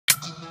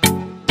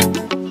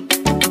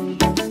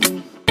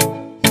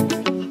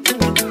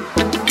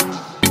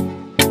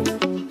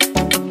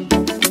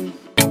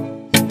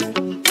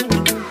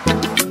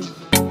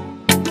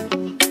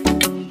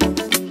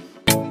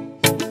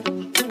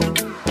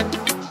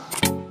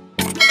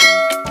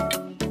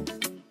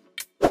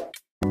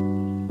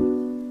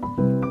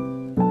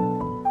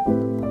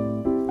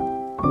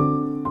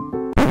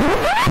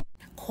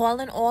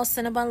calling all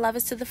Cinnabon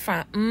lovers to the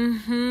front.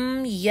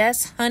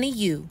 Yes, honey,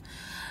 you.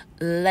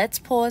 Let's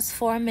pause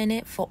for a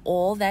minute for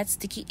all that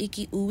sticky,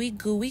 icky, ooey,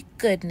 gooey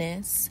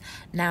goodness.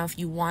 Now, if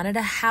you wanted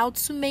a how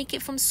to make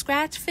it from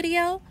scratch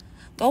video,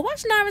 go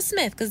watch Nara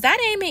Smith, because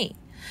that ain't me.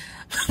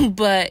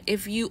 But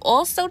if you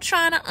also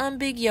trying to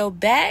unbig your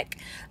back,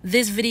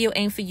 this video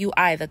ain't for you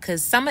either,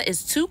 because summer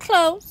is too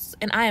close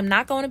and I am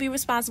not going to be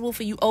responsible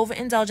for you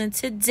overindulging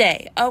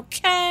today,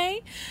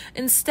 okay?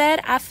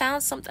 Instead, I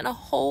found something a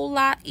whole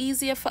lot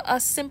easier for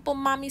us simple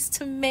mommies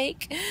to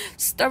make.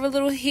 Stir a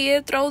little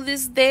here, throw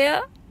this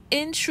there.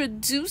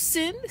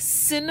 Introducing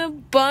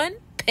Cinnabon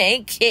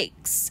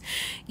pancakes.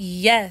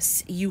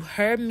 Yes, you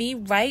heard me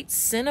right,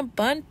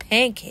 Cinnabon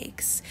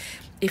pancakes.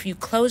 If you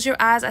close your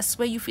eyes, I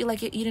swear you feel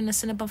like you're eating a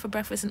Cinnabon for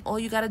breakfast, and all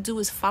you got to do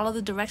is follow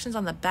the directions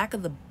on the back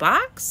of the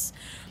box.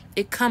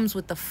 It comes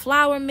with the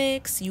flour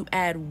mix, you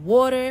add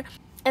water,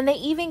 and they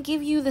even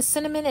give you the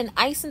cinnamon and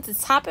icing to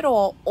top it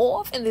all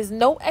off, and there's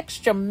no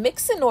extra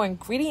mixing or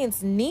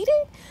ingredients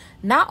needed.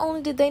 Not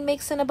only did they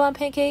make Cinnabon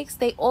pancakes,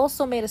 they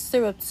also made a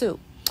syrup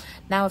too.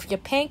 Now, if your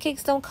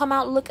pancakes don't come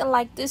out looking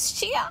like this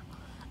cheer,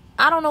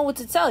 I don't know what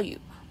to tell you.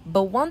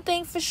 But one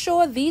thing for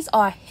sure, these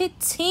are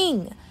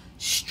hitting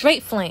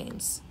straight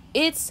flames.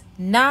 It's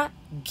not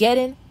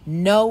getting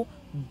no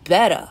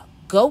better.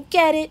 Go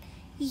get it.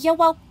 You're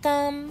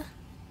welcome.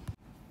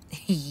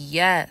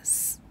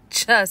 Yes.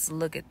 Just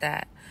look at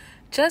that.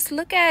 Just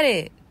look at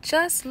it.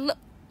 Just look.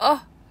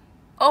 Oh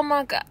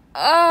my God.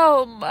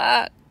 Oh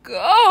my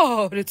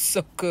God. It's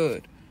so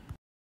good.